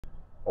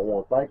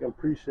want to thank and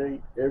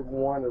appreciate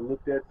everyone that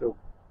looked at the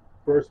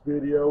first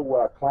video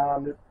where I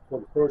climbed it for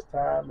the first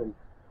time and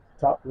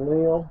topped the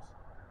limbs,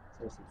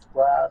 and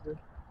subscribing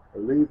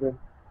and leaving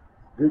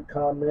good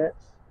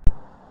comments.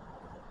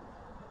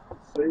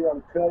 See,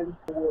 I'm cutting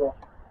with a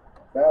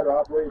battery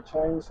operated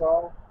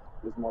chainsaw.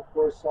 This is my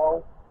first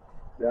saw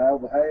that I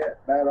ever had,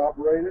 battery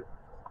operated.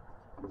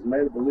 It's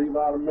made a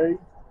believer out of me.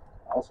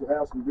 I also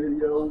have some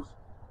videos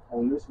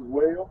on this as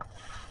well.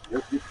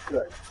 Let's get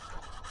started.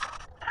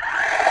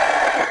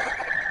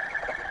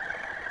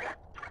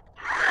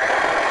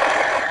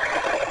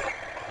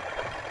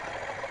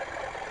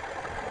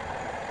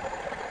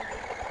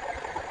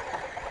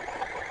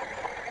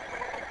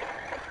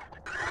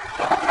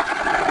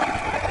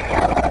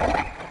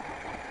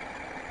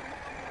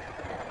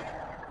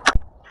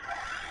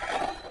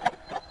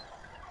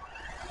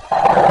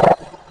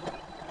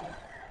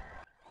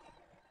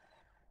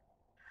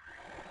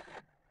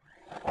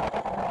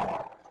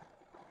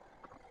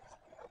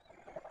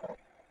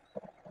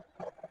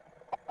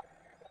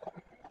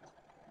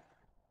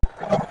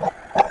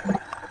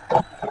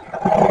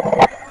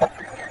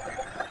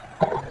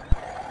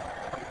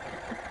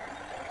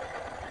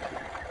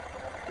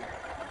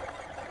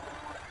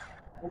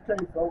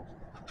 Okay, folks,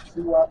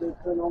 see what I've been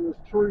cutting on this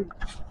tree.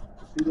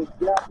 See this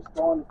gap is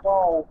starting to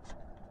fall.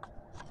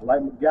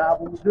 Like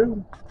MacGyver would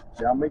do,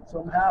 y'all make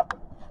something happen.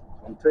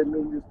 I'm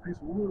taking this piece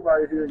of wood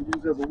right here and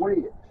use it as a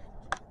wedge.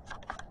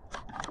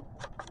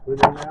 Put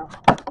it in now.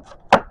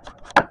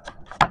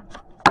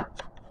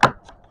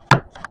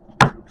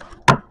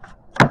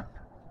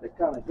 They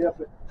kind of help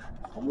it.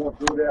 I'm going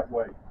to go that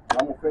way.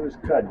 I'm going to finish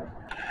cutting it.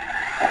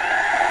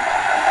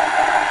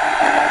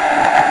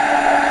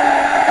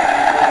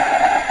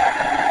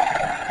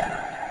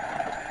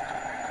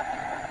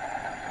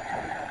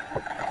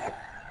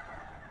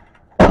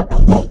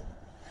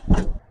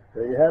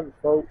 There you have it,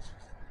 folks.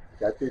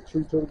 Got that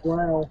tree to the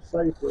ground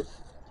safer.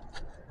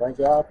 Thank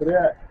God for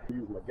that. I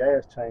use my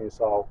gas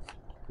chainsaw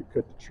to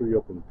cut the tree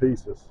up in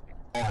pieces.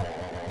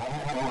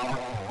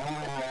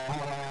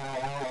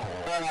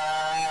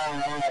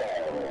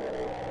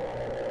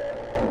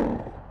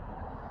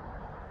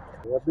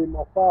 That'll be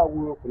my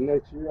firewood for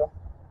next year.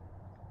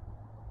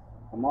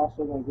 I'm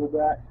also going to go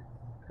back,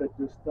 cut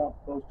this stump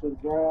close to the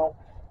ground,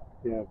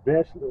 and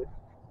eventually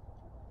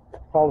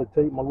probably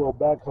take my little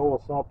backhoe or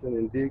something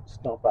and dig the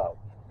stump out.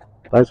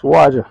 Thanks for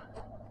watching.